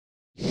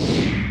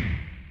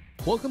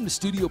Welcome to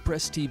Studio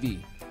Press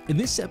TV. In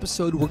this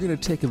episode, we're going to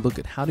take a look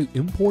at how to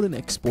import and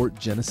export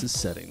Genesis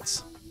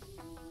settings.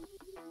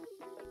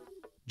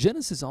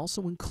 Genesis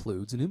also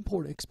includes an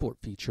import-export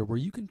feature where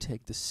you can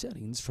take the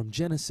settings from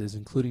Genesis,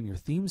 including your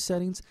theme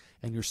settings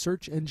and your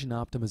search engine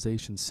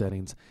optimization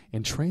settings,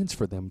 and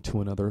transfer them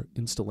to another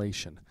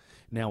installation.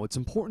 Now, it's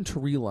important to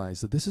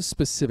realize that this is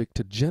specific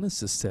to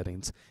Genesis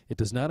settings. It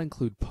does not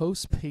include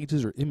posts,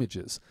 pages, or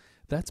images.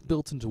 That's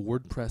built into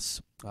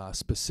WordPress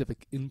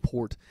specific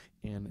import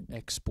and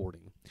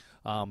exporting.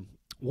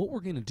 What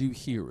we're going to do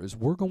here is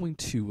we're going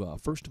to,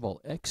 first of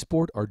all,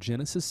 export our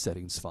Genesis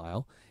settings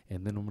file,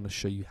 and then I'm going to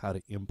show you how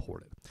to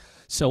import it.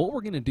 So what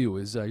we're going to do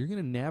is you're going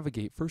to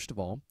navigate, first of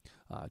all,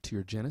 to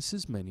your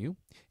Genesis menu,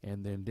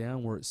 and then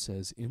down where it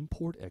says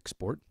Import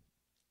Export.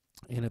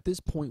 And at this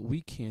point,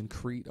 we can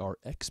create our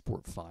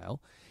export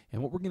file.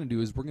 And what we're going to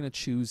do is we're going to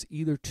choose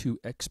either to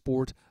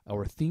export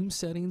our theme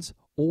settings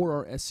or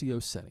our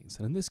SEO settings.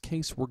 And in this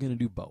case, we're going to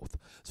do both.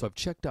 So I've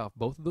checked off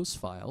both of those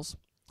files.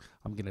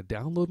 I'm going to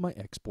download my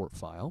export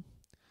file.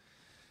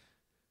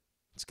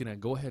 It's going to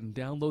go ahead and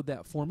download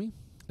that for me.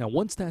 Now,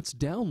 once that's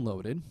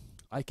downloaded,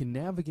 I can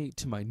navigate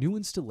to my new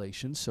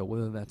installation, so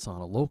whether that's on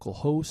a local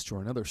host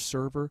or another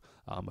server.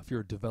 If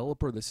you're a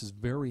developer, this is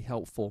very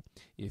helpful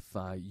if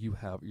you're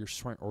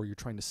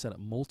trying to set up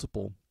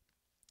multiple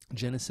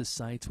Genesis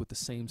sites with the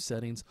same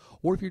settings,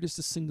 or if you're just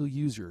a single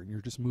user and you're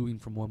just moving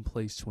from one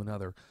place to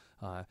another,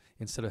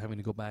 instead of having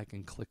to go back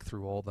and click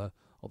through all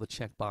the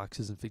check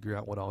boxes and figure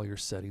out what all your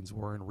settings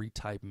were and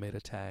retype meta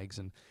tags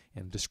and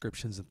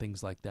descriptions and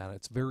things like that.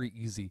 It's very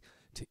easy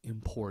to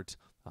import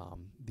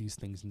these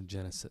things into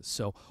Genesis.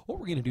 So what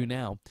we're going to do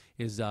now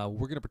is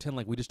we're going to pretend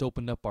like we just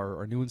opened up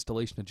our new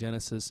installation of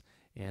Genesis,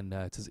 and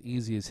it's as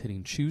easy as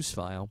hitting Choose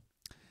File,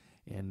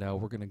 and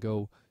we're going to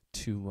go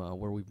to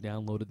where we've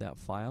downloaded that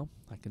file.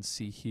 I can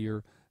see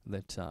here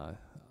that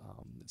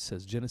it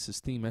says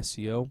Genesis Theme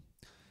SEO,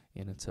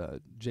 and it's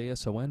a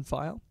JSON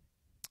file.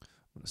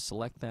 I'm going to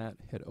select that,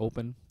 hit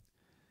Open,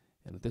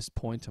 and at this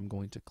point I'm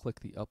going to click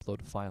the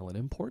Upload File and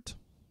Import.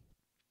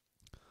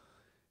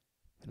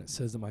 And it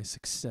says that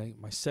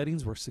my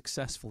settings were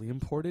successfully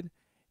imported,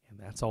 and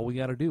that's all we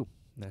got to do.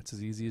 That's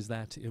as easy as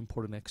that to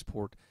import and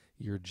export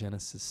your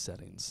Genesis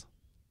settings.